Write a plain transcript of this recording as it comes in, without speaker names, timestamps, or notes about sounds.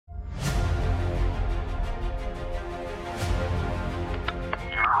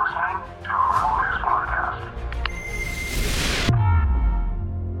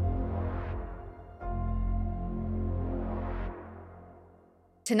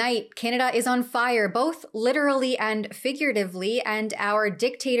Tonight, Canada is on fire, both literally and figuratively, and our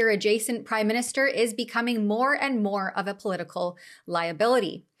dictator-adjacent prime minister is becoming more and more of a political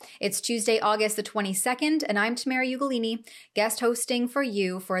liability. It's Tuesday, August the 22nd, and I'm Tamara Ugolini, guest hosting for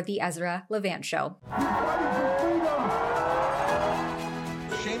you for the Ezra Levant Show.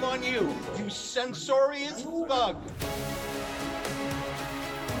 Shame on you, you censorious thug.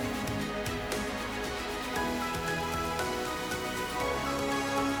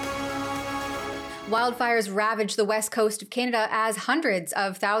 Wildfires ravage the west coast of Canada as hundreds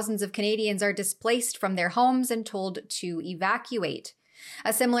of thousands of Canadians are displaced from their homes and told to evacuate.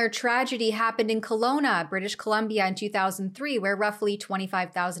 A similar tragedy happened in Kelowna, British Columbia in 2003, where roughly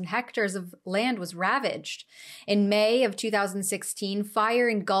 25,000 hectares of land was ravaged. In May of 2016, fire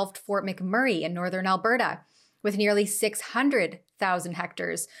engulfed Fort McMurray in northern Alberta, with nearly 600,000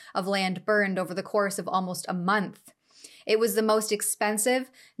 hectares of land burned over the course of almost a month. It was the most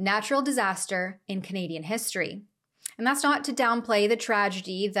expensive natural disaster in Canadian history. And that's not to downplay the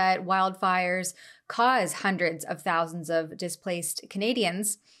tragedy that wildfires cause hundreds of thousands of displaced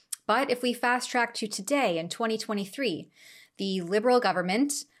Canadians. But if we fast track to today in 2023, the Liberal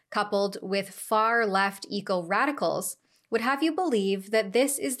government, coupled with far left eco-radicals, would have you believe that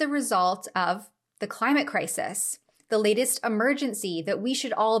this is the result of the climate crisis, the latest emergency that we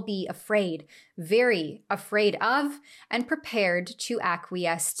should all be afraid, very afraid of, and prepared to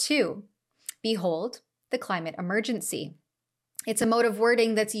acquiesce to. Behold, the climate emergency. It's a mode of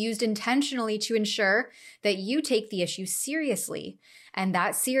wording that's used intentionally to ensure that you take the issue seriously. And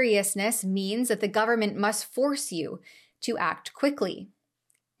that seriousness means that the government must force you to act quickly.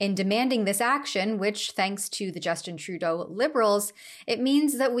 In demanding this action, which, thanks to the Justin Trudeau Liberals, it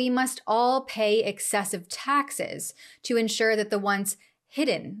means that we must all pay excessive taxes to ensure that the once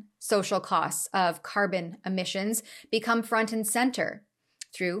hidden social costs of carbon emissions become front and center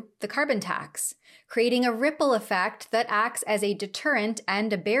through the carbon tax, creating a ripple effect that acts as a deterrent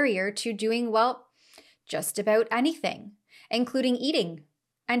and a barrier to doing, well, just about anything, including eating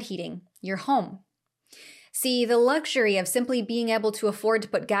and heating your home. See, the luxury of simply being able to afford to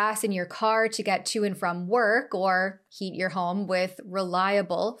put gas in your car to get to and from work or heat your home with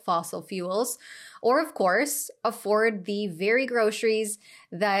reliable fossil fuels, or of course, afford the very groceries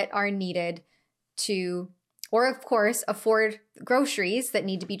that are needed to, or of course, afford groceries that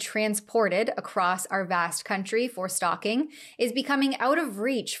need to be transported across our vast country for stocking, is becoming out of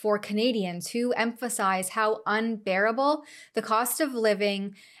reach for Canadians who emphasize how unbearable the cost of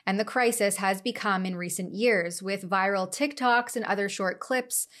living and the crisis has become in recent years, with viral TikToks and other short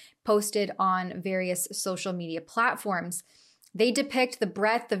clips posted on various social media platforms. They depict the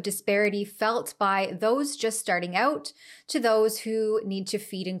breadth of disparity felt by those just starting out to those who need to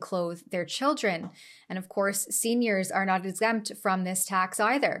feed and clothe their children. And of course, seniors are not exempt from this tax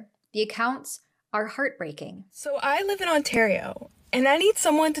either. The accounts are heartbreaking. So I live in Ontario, and I need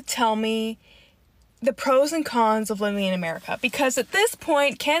someone to tell me the pros and cons of living in America, because at this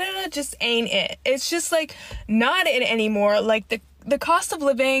point, Canada just ain't it. It's just like not it anymore. Like the cost of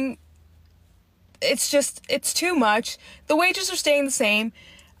living, it's too much. The wages are staying the same.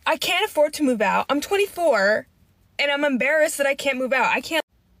 I can't afford to move out. I'm 24 and I'm embarrassed that I can't move out. I can't.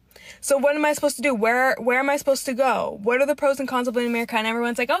 So what am I supposed to do? Where am I supposed to go? What are the pros and cons of living in America? And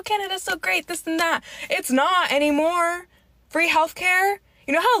everyone's like, oh, Canada's so great, this and that. It's not anymore. Free healthcare.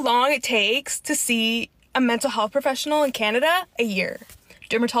 You know how long it takes to see a mental health professional in Canada? A year.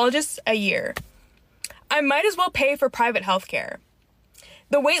 Dermatologist? A year. I might as well pay for private healthcare.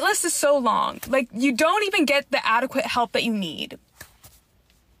 The wait list is so long. Like, you don't even get the adequate help that you need.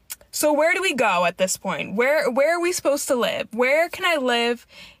 So where do we go at this point? Where are we supposed to live? Where can I live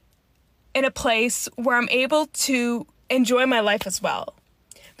in a place where I'm able to enjoy my life as well?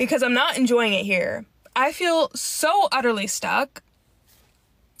 Because I'm not enjoying it here. I feel so utterly stuck.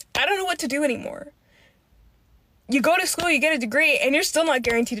 I don't know what to do anymore. You go to school, you get a degree, and you're still not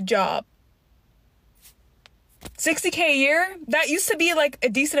guaranteed a job. $60K a year? That used to be like a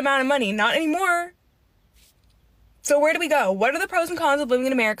decent amount of money. Not anymore. So where do we go? What are the pros and cons of living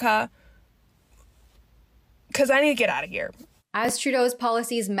in America? Because I need to get out of here. As Trudeau's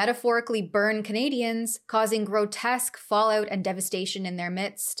policies metaphorically burn Canadians, causing grotesque fallout and devastation in their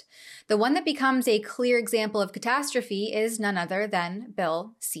midst, the one that becomes a clear example of catastrophe is none other than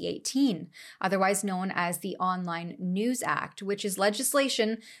Bill C-18, otherwise known as the Online News Act, which is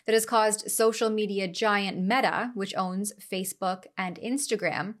legislation that has caused social media giant Meta, which owns Facebook and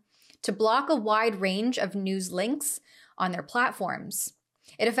Instagram, to block a wide range of news links on their platforms.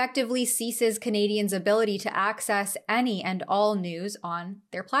 It effectively ceases Canadians' ability to access any and all news on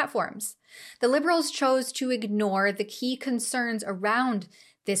their platforms. The Liberals chose to ignore the key concerns around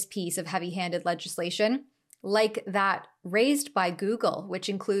this piece of heavy-handed legislation, like that raised by Google, which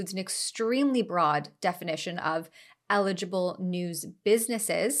includes an extremely broad definition of eligible news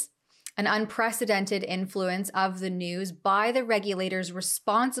businesses, an unprecedented influence of the news by the regulators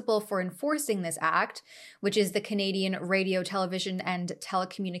responsible for enforcing this act, which is the Canadian Radio, Television and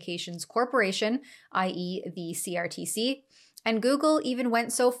Telecommunications Corporation, i.e. the CRTC. And Google even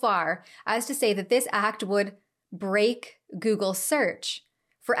went so far as to say that this act would break Google search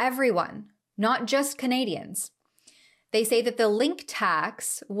for everyone, not just Canadians. They say that the link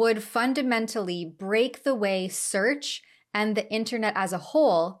tax would fundamentally break the way search and the internet as a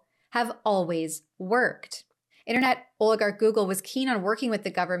whole have always worked. Internet oligarch Google was keen on working with the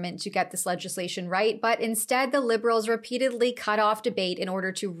government to get this legislation right, but instead the Liberals repeatedly cut off debate in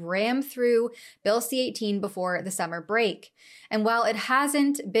order to ram through Bill C-18 before the summer break. And while it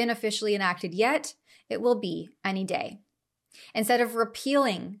hasn't been officially enacted yet, it will be any day. Instead of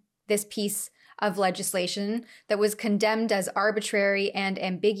repealing this piece of legislation that was condemned as arbitrary and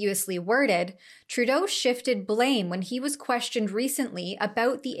ambiguously worded, Trudeau shifted blame when he was questioned recently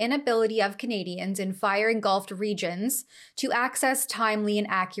about the inability of Canadians in fire-engulfed regions to access timely and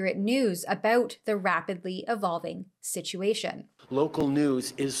accurate news about the rapidly evolving situation. Local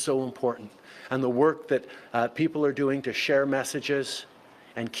news is so important, and the work that people are doing to share messages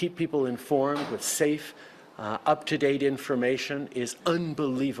and keep people informed with safe, up-to-date information is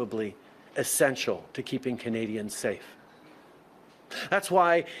unbelievably essential to keeping Canadians safe. That's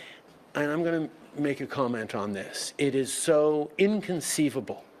why, and I'm going to make a comment on this, it is so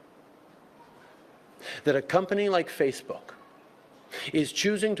inconceivable that a company like Facebook is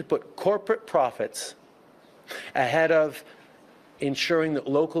choosing to put corporate profits ahead of ensuring that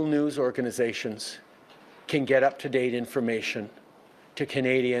local news organizations can get up-to-date information to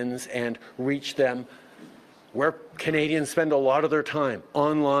Canadians and reach them where Canadians spend a lot of their time,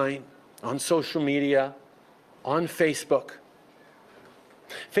 online, on social media, on Facebook.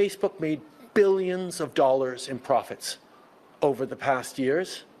 Facebook made billions of dollars in profits over the past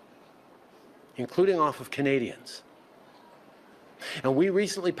years, including off of Canadians. And we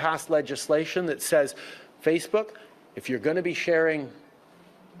recently passed legislation that says, Facebook, if you're going to be sharing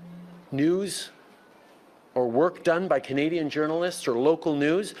news or work done by Canadian journalists or local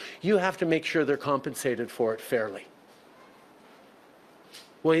news, you have to make sure they're compensated for it fairly.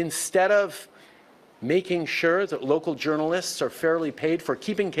 Well, instead of making sure that local journalists are fairly paid for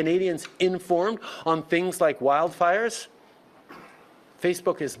keeping Canadians informed on things like wildfires,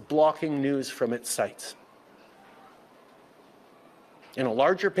 Facebook is blocking news from its sites. In a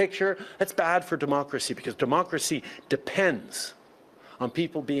larger picture, that's bad for democracy because democracy depends on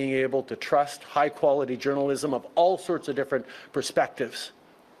people being able to trust high-quality journalism of all sorts of different perspectives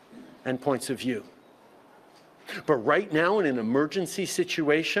and points of view. But right now, in an emergency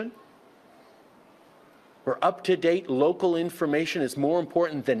situation, where up-to-date local information is more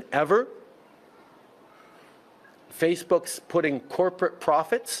important than ever, Facebook's putting corporate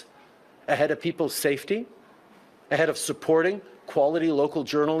profits ahead of people's safety, ahead of supporting quality local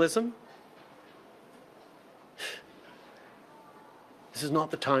journalism. This is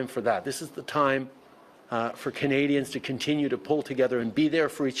not the time for that. This is the time for Canadians to continue to pull together and be there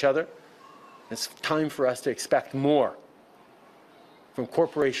for each other. It's time for us to expect more from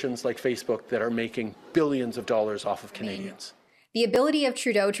corporations like Facebook that are making billions of dollars off of Canadians. The ability of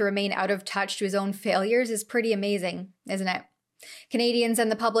Trudeau to remain out of touch to his own failures is pretty amazing, isn't it? Canadians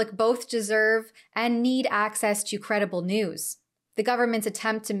and the public both deserve and need access to credible news. The government's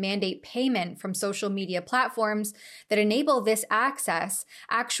attempt to mandate payment from social media platforms that enable this access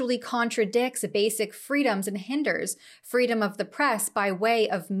actually contradicts basic freedoms and hinders freedom of the press by way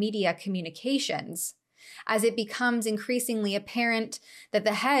of media communications. As it becomes increasingly apparent that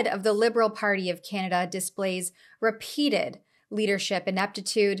the head of the Liberal Party of Canada displays repeated leadership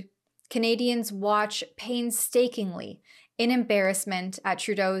ineptitude, Canadians watch painstakingly in embarrassment at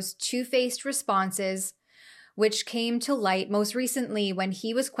Trudeau's two-faced responses, which came to light most recently when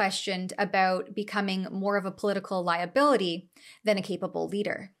he was questioned about becoming more of a political liability than a capable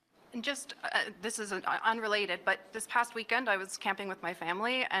leader. And just, this is unrelated, but this past weekend I was camping with my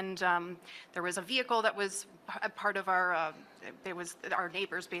family, and there was a vehicle that was a part of our, it was our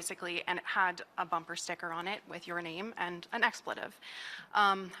neighbors basically, and it had a bumper sticker on it with your name and an expletive,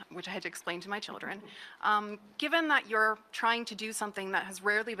 which I had to explain to my children. Given that you're trying to do something that has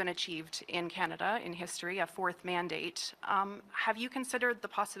rarely been achieved in Canada in history, a fourth mandate, have you considered the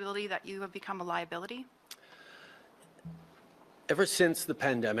possibility that you have become a liability? Ever since the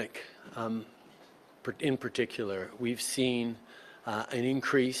pandemic, in particular, we've seen an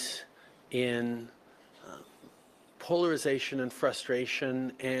increase in polarization and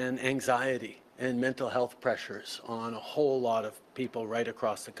frustration and anxiety and mental health pressures on a whole lot of people right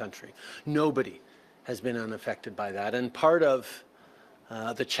across the country. Nobody has been unaffected by that. And part of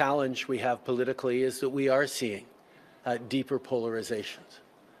the challenge we have politically is that we are seeing deeper polarizations.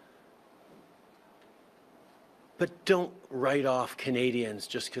 But don't write off Canadians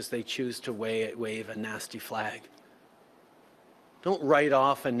just because they choose to wave a nasty flag. Don't write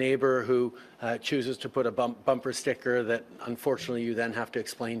off a neighbor who chooses to put a bumper sticker that unfortunately you then have to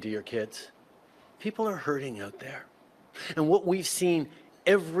explain to your kids. People are hurting out there. And what we've seen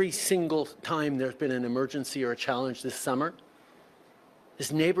every single time there's been an emergency or a challenge this summer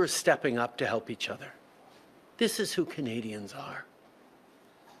is neighbors stepping up to help each other. This is who Canadians are.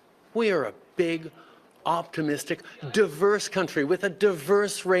 We are a big, optimistic, diverse country with a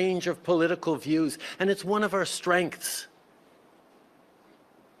diverse range of political views, and it's one of our strengths.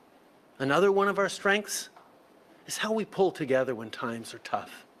 Another one of our strengths is how we pull together when times are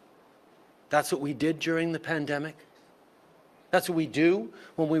tough. That's what we did during the pandemic. That's what we do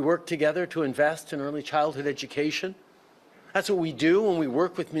when we work together to invest in early childhood education. That's what we do when we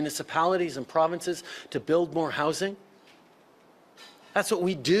work with municipalities and provinces to build more housing. That's what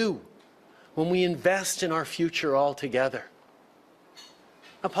we do when we invest in our future all together.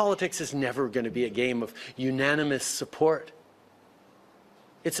 Now, politics is never going to be a game of unanimous support.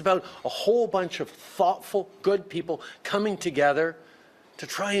 It's about a whole bunch of thoughtful, good people coming together to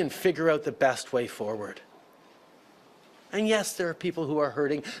try and figure out the best way forward. And yes, there are people who are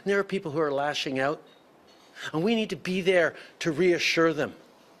hurting, and there are people who are lashing out. And we need to be there to reassure them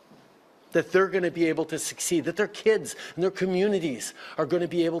that they're going to be able to succeed, that their kids and their communities are going to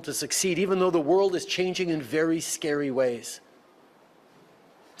be able to succeed, even though the world is changing in very scary ways.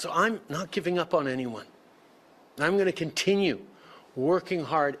 So I'm not giving up on anyone. I'm going to continue working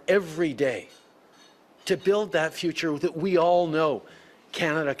hard every day to build that future that we all know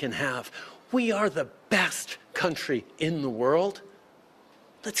Canada can have. We are the best country in the world.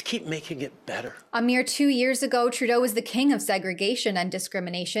 Let's keep making it better. A mere 2 years ago, Trudeau was the king of segregation and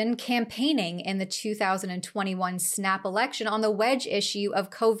discrimination, campaigning in the 2021 snap election on the wedge issue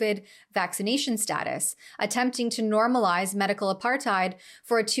of COVID vaccination status, attempting to normalize medical apartheid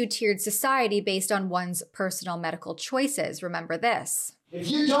for a two-tiered society based on one's personal medical choices. Remember this.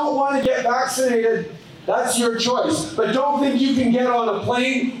 If you don't want to get vaccinated, that's your choice. But don't think you can get on a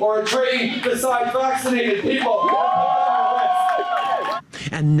plane or a train beside vaccinated people.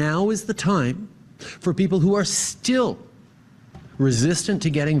 And now is the time for people who are still resistant to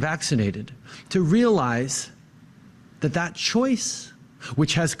getting vaccinated to realize that that choice,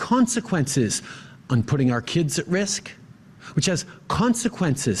 which has consequences on putting our kids at risk, which has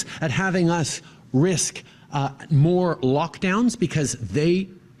consequences at having us risk more lockdowns because they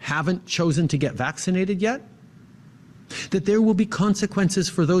haven't chosen to get vaccinated yet, that there will be consequences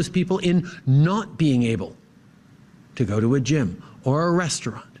for those people in not being able to go to a gym or a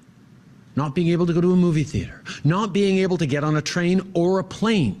restaurant, not being able to go to a movie theater, not being able to get on a train or a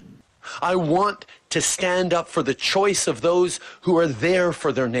plane. I want to stand up for the choice of those who are there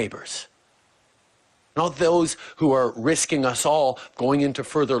for their neighbors, not those who are risking us all going into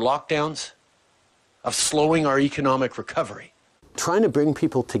further lockdowns, of slowing our economic recovery. Trying to bring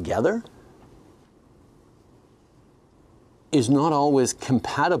people together is not always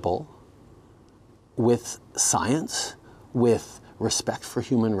compatible with science, with respect for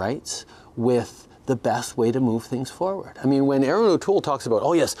human rights, with the best way to move things forward. I mean, when Erin O'Toole talks about,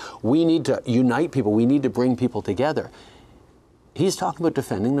 oh yes, we need to unite people, we need to bring people together, he's talking about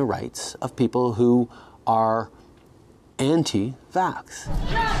defending the rights of people who are anti-vax.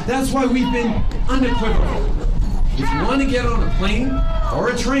 That's why we've been unequivocal. If you want to get on a plane or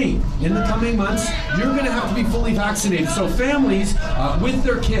a train in the coming months, you're going to have to be fully vaccinated. So families with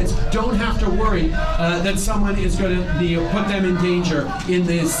their kids don't have to worry that someone is going to put them in danger in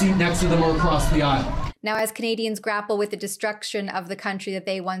the seat next to them or across the aisle. Now, as Canadians grapple with the destruction of the country that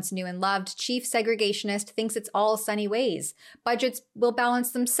they once knew and loved, Chief Segregationist thinks it's all sunny ways. Budgets will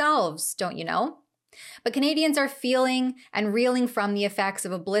balance themselves, don't you know? But Canadians are feeling and reeling from the effects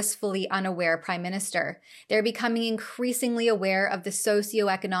of a blissfully unaware Prime Minister. They're becoming increasingly aware of the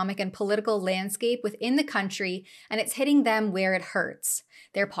socioeconomic and political landscape within the country, and it's hitting them where it hurts,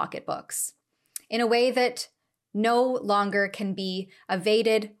 their pocketbooks, in a way that no longer can be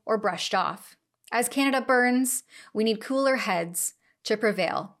evaded or brushed off. As Canada burns, we need cooler heads to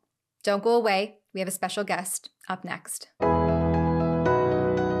prevail. Don't go away. We have a special guest up next.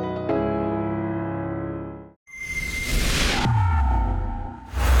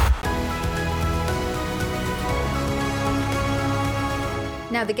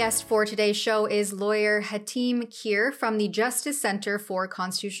 Now, the guest for today's show is lawyer Hatim Kheir from the Justice Centre for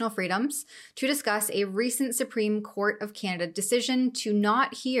Constitutional Freedoms to discuss a recent Supreme Court of Canada decision to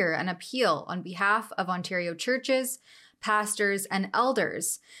not hear an appeal on behalf of Ontario churches, pastors, and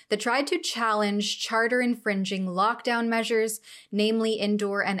elders that tried to challenge charter-infringing lockdown measures, namely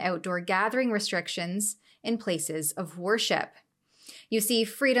indoor and outdoor gathering restrictions in places of worship. You see,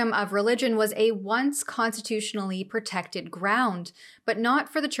 freedom of religion was a once constitutionally protected ground, but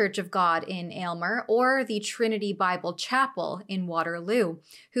not for the Church of God in Aylmer or the Trinity Bible Chapel in Waterloo,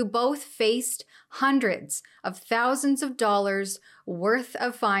 who both faced hundreds of thousands of dollars worth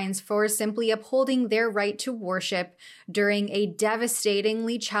of fines for simply upholding their right to worship during a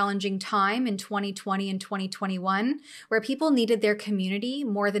devastatingly challenging time in 2020 and 2021, where people needed their community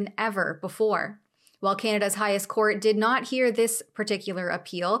more than ever before. While Canada's highest court did not hear this particular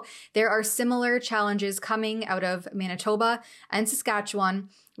appeal, there are similar challenges coming out of Manitoba and Saskatchewan,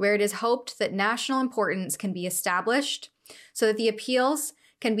 where it is hoped that national importance can be established so that the appeals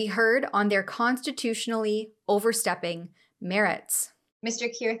can be heard on their constitutionally overstepping merits. Mr.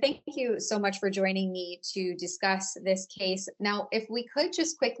 Kheir, thank you so much for joining me to discuss this case. Now, if we could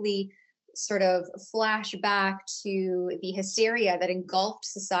just quickly sort of flash back to the hysteria that engulfed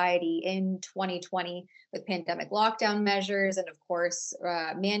society in 2020 with pandemic lockdown measures and, of course,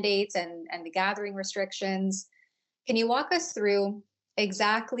 mandates and the gathering restrictions. Can you walk us through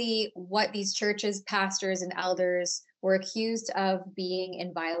exactly what these churches, pastors, and elders were accused of being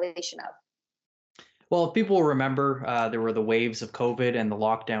in violation of? Well, if people remember, there were the waves of COVID and the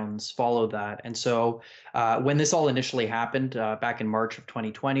lockdowns followed that. And so when this all initially happened back in March of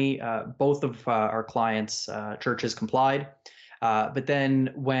 2020, both of our clients' churches complied. But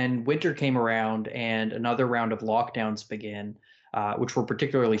then when winter came around and another round of lockdowns began, which were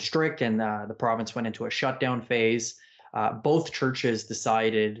particularly strict, and the province went into a shutdown phase, both churches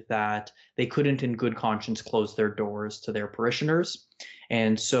decided that they couldn't in good conscience close their doors to their parishioners.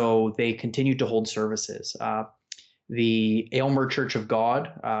 And so they continued to hold services. The Aylmer Church of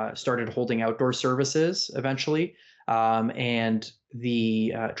God started holding outdoor services eventually. And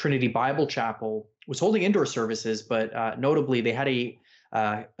the Trinity Bible Chapel was holding indoor services, but notably they had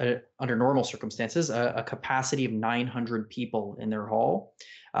under normal circumstances, a capacity of 900 people in their hall.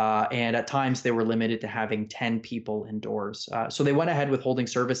 And at times they were limited to having 10 people indoors. So they went ahead with holding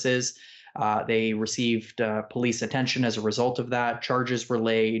services. They received police attention as a result of that. Charges were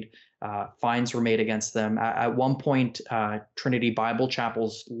laid, fines were made against them. At one point, Trinity Bible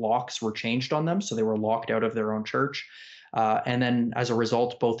Chapel's locks were changed on them, so they were locked out of their own church. And then as a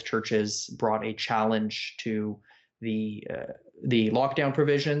result, both churches brought a challenge to the lockdown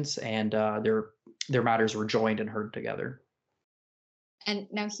provisions, and their matters were joined and heard together. And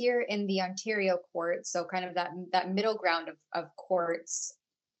now here in the Ontario court, so kind of that middle ground of courts,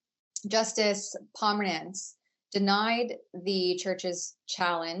 Justice Pomerantz denied the church's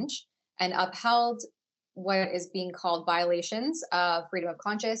challenge and upheld what is being called violations of freedom of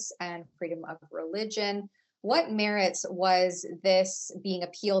conscience and freedom of religion. What merits was this being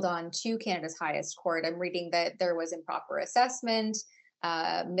appealed on to Canada's highest court? I'm reading that there was improper assessment,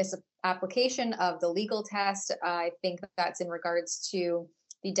 misapplication of the legal test. I think that's in regards to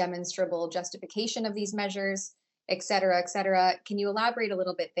the demonstrable justification of these measures, et cetera, et cetera. Can you elaborate a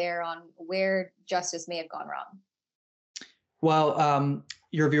little bit there on where justice may have gone wrong? Well,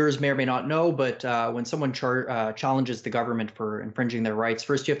 your viewers may or may not know, but when someone challenges the government for infringing their rights,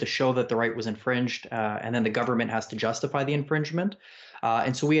 first you have to show that the right was infringed, and then the government has to justify the infringement.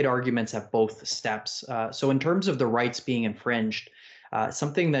 And so we had arguments at both steps. So in terms of the rights being infringed,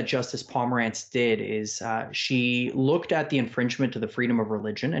 something that Justice Pomerantz did is she looked at the infringement to the freedom of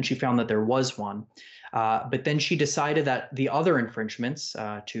religion, and she found that there was one. But then she decided that the other infringements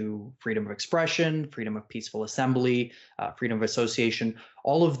to freedom of expression, freedom of peaceful assembly, freedom of association,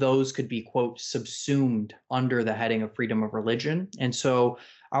 all of those could be, quote, subsumed under the heading of freedom of religion. And so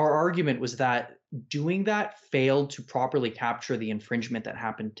our argument was that doing that failed to properly capture the infringement that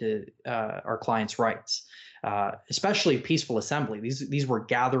happened to our clients' rights. Especially peaceful assembly. These were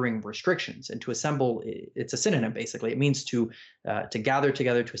gathering restrictions, and to assemble, it's a synonym basically. It means to gather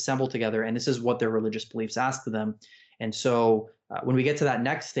together, to assemble together, and this is what their religious beliefs ask of them. And so when we get to that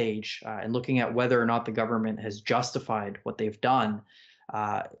next stage and looking at whether or not the government has justified what they've done,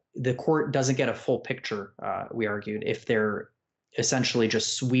 the court doesn't get a full picture, we argued, if they're essentially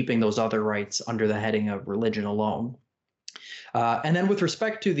just sweeping those other rights under the heading of religion alone. And then with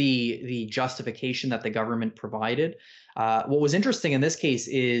respect to the justification that the government provided, what was interesting in this case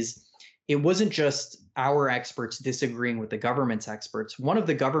is it wasn't just our experts disagreeing with the government's experts. One of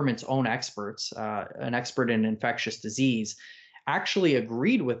the government's own experts, an expert in infectious disease, actually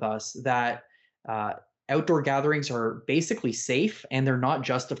agreed with us that outdoor gatherings are basically safe and they're not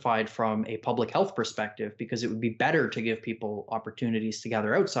justified from a public health perspective, because it would be better to give people opportunities to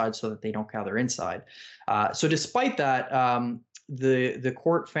gather outside so that they don't gather inside. So despite that, the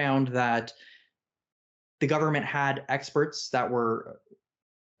court found that the government had experts that were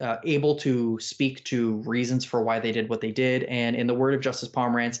able to speak to reasons for why they did what they did. And in the word of Justice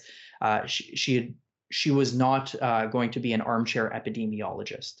Pomerantz, she was not going to be an armchair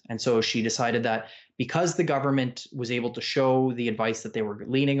epidemiologist. And so she decided that because the government was able to show the advice that they were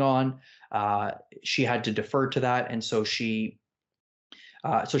leaning on, she had to defer to that. And so she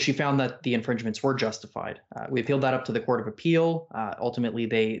found that the infringements were justified. We appealed that up to the Court of Appeal. Ultimately,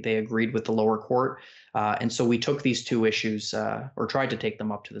 they agreed with the lower court. And so we took these two issues, or tried to take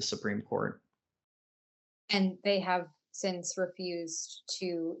them up to the Supreme Court. And they have since refused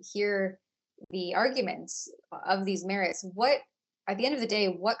to hear the arguments of these merits. At the end of the day,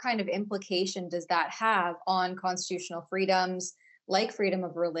 what kind of implication does that have on constitutional freedoms like freedom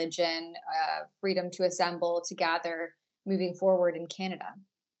of religion, freedom to assemble, to gather, moving forward in Canada?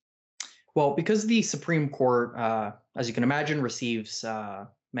 Well, because the Supreme Court, as you can imagine, receives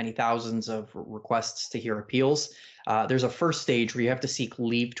many thousands of requests to hear appeals, there's a first stage where you have to seek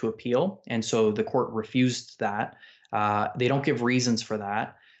leave to appeal. And so the court refused that. They don't give reasons for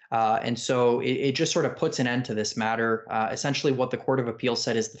that. And so it just sort of puts an end to this matter. Essentially, what the Court of Appeal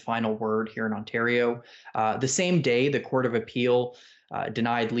said is the final word here in Ontario. The same day, the Court of Appeal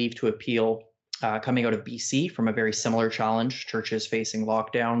denied leave to appeal coming out of BC from a very similar challenge, churches facing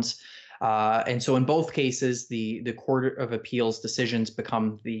lockdowns. And so in both cases, the Court of Appeal's decisions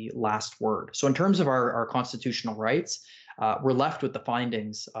become the last word. So in terms of our constitutional rights, we're left with the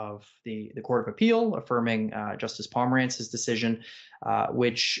findings of the Court of Appeal affirming Justice Pomerantz's decision,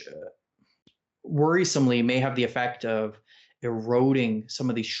 which worrisomely may have the effect of eroding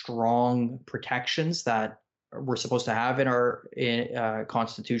some of these strong protections that we're supposed to have in our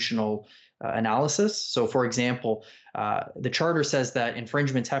constitutional analysis. So, for example, the Charter says that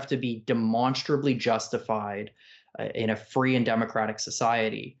infringements have to be demonstrably justified in a free and democratic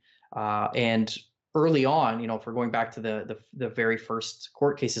society. And early on, if we're going back to the very first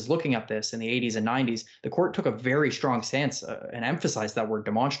court cases looking at this in the 80s and 90s, the court took a very strong stance and emphasized that word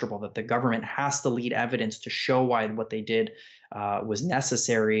demonstrable, that the government has to lead evidence to show why what they did was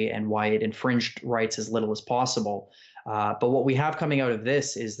necessary and why it infringed rights as little as possible. But what we have coming out of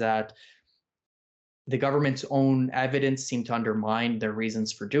this is that the government's own evidence seemed to undermine their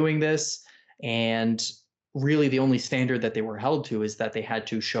reasons for doing this. And really the only standard that they were held to is that they had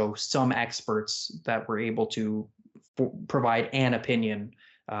to show some experts that were able to provide an opinion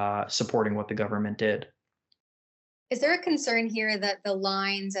supporting what the government did. Is there a concern here that the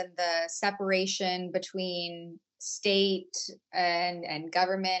lines and the separation between state and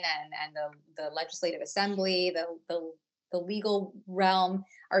government and the legislative assembly, the legal realm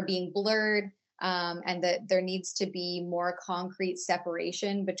are being blurred, and that there needs to be more concrete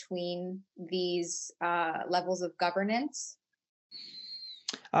separation between these levels of governance?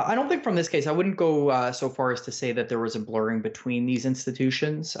 I don't think from this case, I wouldn't go so far as to say that there was a blurring between these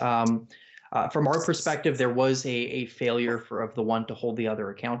institutions. From our perspective, there was a failure of the one to hold the other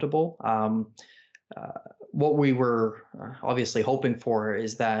accountable. What we were obviously hoping for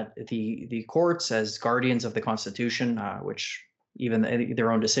is that the courts, as guardians of the Constitution, which even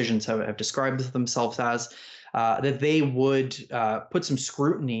their own decisions have described themselves as, that they would put some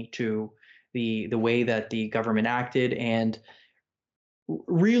scrutiny to the way that the government acted and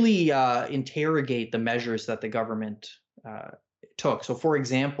really interrogate the measures that the government took. So, for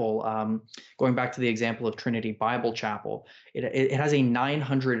example, going back to the example of Trinity Bible Chapel, it has a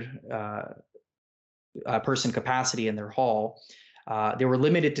 900 person capacity in their hall. They were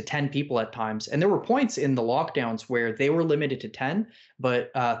limited to 10 people at times. And there were points in the lockdowns where they were limited to 10,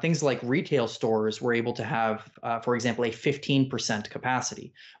 but things like retail stores were able to have, for example, a 15%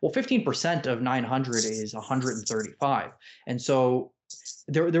 capacity. Well, 15% of 900 is 135. And so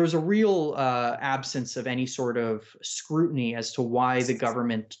there was a real absence of any sort of scrutiny as to why the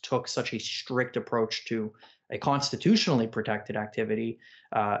government took such a strict approach to a constitutionally protected activity,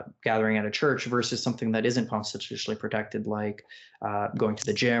 gathering at a church, versus something that isn't constitutionally protected, like going to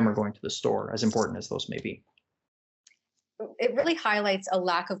the gym or going to the store, as important as those may be. It really highlights a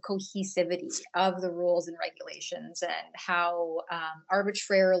lack of cohesivity of the rules and regulations and how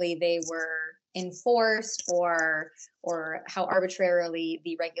arbitrarily they were enforced, or how arbitrarily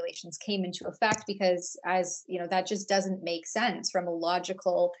the regulations came into effect, because, as you know, that just doesn't make sense from a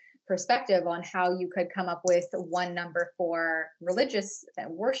logical perspective on how you could come up with one number for religious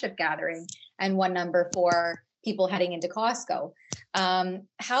worship gathering and one number for people heading into Costco.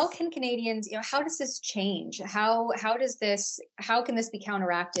 How can Canadians, how does this change? How can this be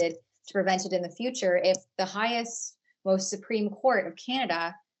counteracted to prevent it in the future if the highest, most Supreme Court of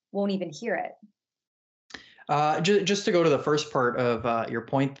Canada won't even hear it? Just to go to the first part of your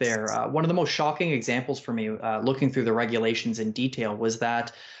point there, one of the most shocking examples for me, looking through the regulations in detail, was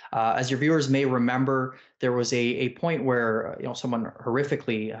that, as your viewers may remember, there was a point where someone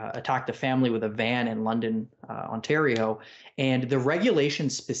horrifically attacked a family with a van in London, Ontario, and the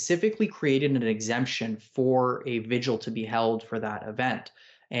regulations specifically created an exemption for a vigil to be held for that event.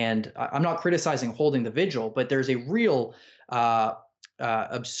 And I'm not criticizing holding the vigil, but there's a real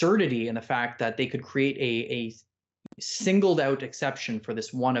absurdity in the fact that they could create a singled out exception for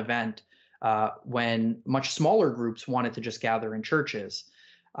this one event when much smaller groups wanted to just gather in churches.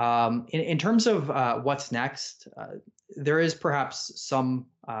 In terms of what's next, there is perhaps some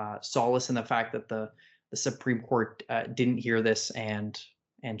solace in the fact that the Supreme Court didn't hear this and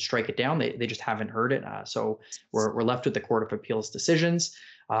strike it down. They just haven't heard it. So we're left with the Court of Appeals decisions.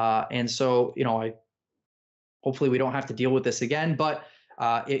 And so, hopefully we don't have to deal with this again, but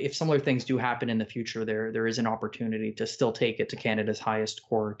if similar things do happen in the future, there is an opportunity to still take it to Canada's highest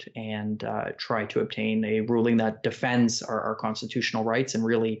court and try to obtain a ruling that defends our constitutional rights and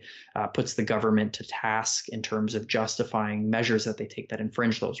really puts the government to task in terms of justifying measures that they take that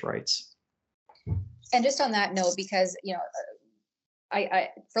infringe those rights. And just on that note, because, I,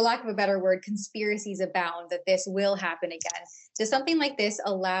 for lack of a better word, conspiracies abound that this will happen again. Does something like this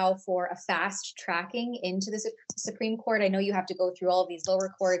allow for a fast tracking into the Supreme Court? I know you have to go through all of these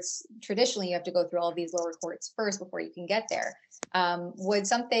lower courts. Traditionally, you have to go through all of these lower courts first before you can get there.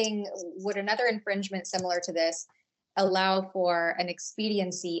 Would another infringement similar to this allow for an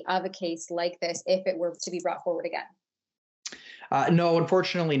expediency of a case like this if it were to be brought forward again? No,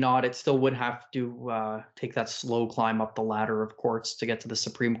 unfortunately not. It still would have to take that slow climb up the ladder of courts to get to the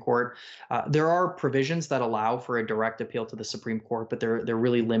Supreme Court. There are provisions that allow for a direct appeal to the Supreme Court, but they're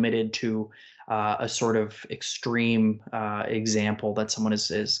really limited to a sort of extreme example that someone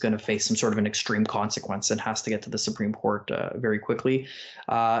is going to face some sort of an extreme consequence and has to get to the Supreme Court very quickly.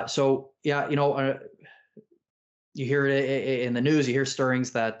 So yeah, you hear it in the news, you hear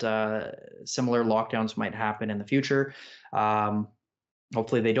stirrings that similar lockdowns might happen in the future.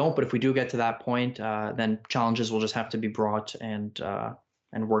 Hopefully they don't, but if we do get to that point, then challenges will just have to be brought and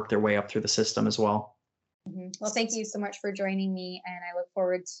work their way up through the system as well. Mm-hmm. Well, thank you so much for joining me, and I look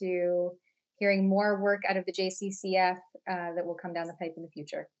forward to hearing more work out of the JCCF that will come down the pipe in the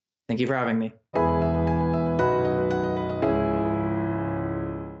future. Thank you for having me.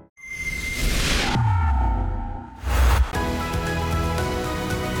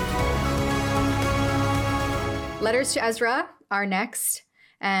 Letters to Ezra are next,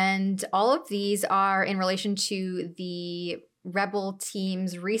 and all of these are in relation to the rebel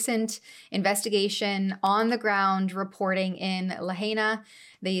team's recent investigation on the ground reporting in Lahaina,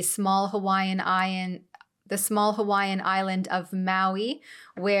 the small Hawaiian island of Maui,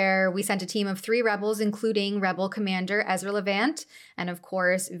 where we sent a team of 3 rebels, including Rebel Commander Ezra Levant, and of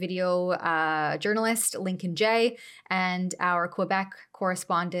course, video journalist Lincoln Jay, and our Quebec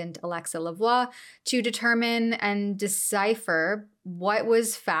correspondent Alexa Lavoie, to determine and decipher what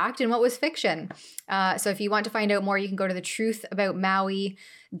was fact and what was fiction. So if you want to find out more, you can go to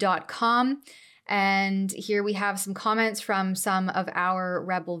thetrutheaboutmaui.com. And here we have some comments from some of our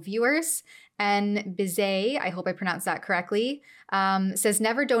rebel viewers. And Bizet, I hope I pronounced that correctly, says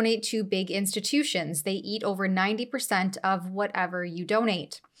never donate to big institutions. They eat over 90% of whatever you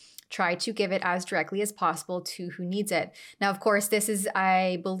donate. Try to give it as directly as possible to who needs it. Now, of course, this is,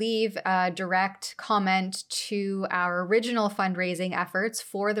 I believe, a direct comment to our original fundraising efforts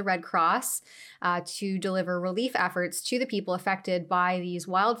for the Red Cross to deliver relief efforts to the people affected by these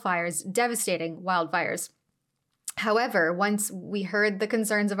wildfires, devastating wildfires. However, once we heard the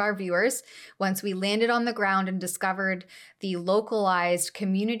concerns of our viewers, once we landed on the ground and discovered the localized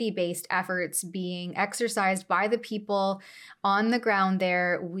community-based efforts being exercised by the people on the ground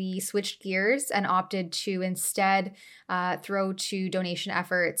there, we switched gears and opted to instead throw to donation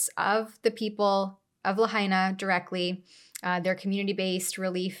efforts of the people of Lahaina directly, their community-based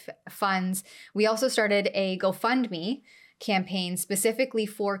relief funds. We also started a GoFundMe campaign specifically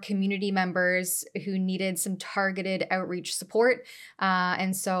for community members who needed some targeted outreach support.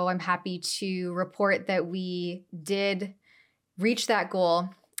 And so I'm happy to report that we did reach that goal.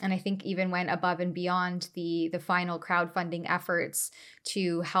 And I think even went above and beyond the final crowdfunding efforts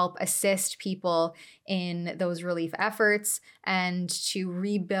to help assist people in those relief efforts and to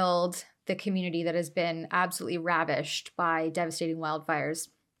rebuild the community that has been absolutely ravished by devastating wildfires.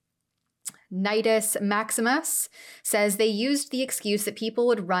 Nidus Maximus says they used the excuse that people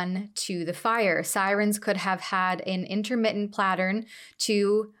would run to the fire. Sirens could have had an intermittent pattern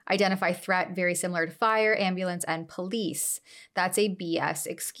to identify threat very similar to fire, ambulance, and police. That's a BS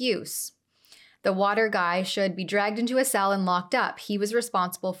excuse. The water guy should be dragged into a cell and locked up. He was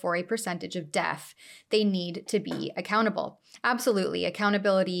responsible for a percentage of death. They need to be accountable. Absolutely.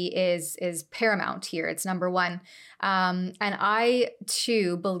 Accountability is paramount here. It's number one. And I,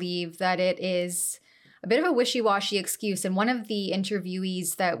 too, believe that it is a bit of a wishy-washy excuse. And one of the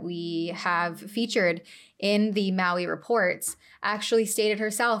interviewees that we have featured in the Maui reports actually stated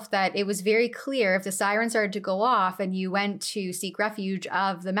herself that it was very clear if the siren started to go off and you went to seek refuge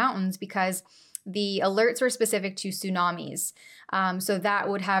of the mountains, because the alerts were specific to tsunamis. So that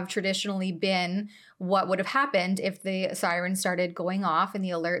would have traditionally been what would have happened if the sirens started going off and the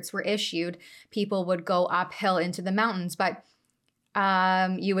alerts were issued. People would go uphill into the mountains. But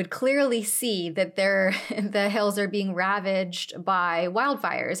you would clearly see that the hills are being ravaged by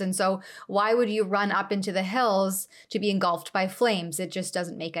wildfires. And so why would you run up into the hills to be engulfed by flames? It just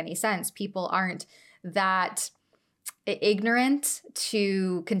doesn't make any sense. People aren't that ignorant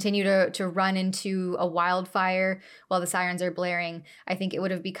to continue to run into a wildfire while the sirens are blaring. I think it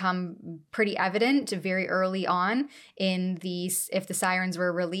would have become pretty evident very early on if the sirens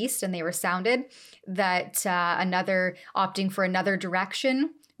were released and they were sounded, that opting for another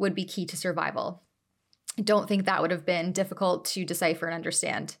direction would be key to survival. I don't think that would have been difficult to decipher and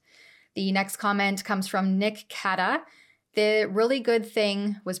understand. The next comment comes from Nick Kata. The really good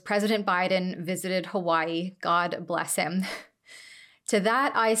thing was President Biden visited Hawaii. God bless him. To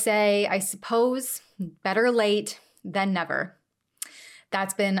that, I say, I suppose, better late than never.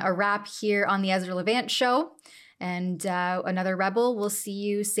 That's been a wrap here on the Ezra Levant Show. And another Rebel will see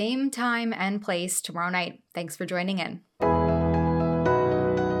you same time and place tomorrow night. Thanks for joining in.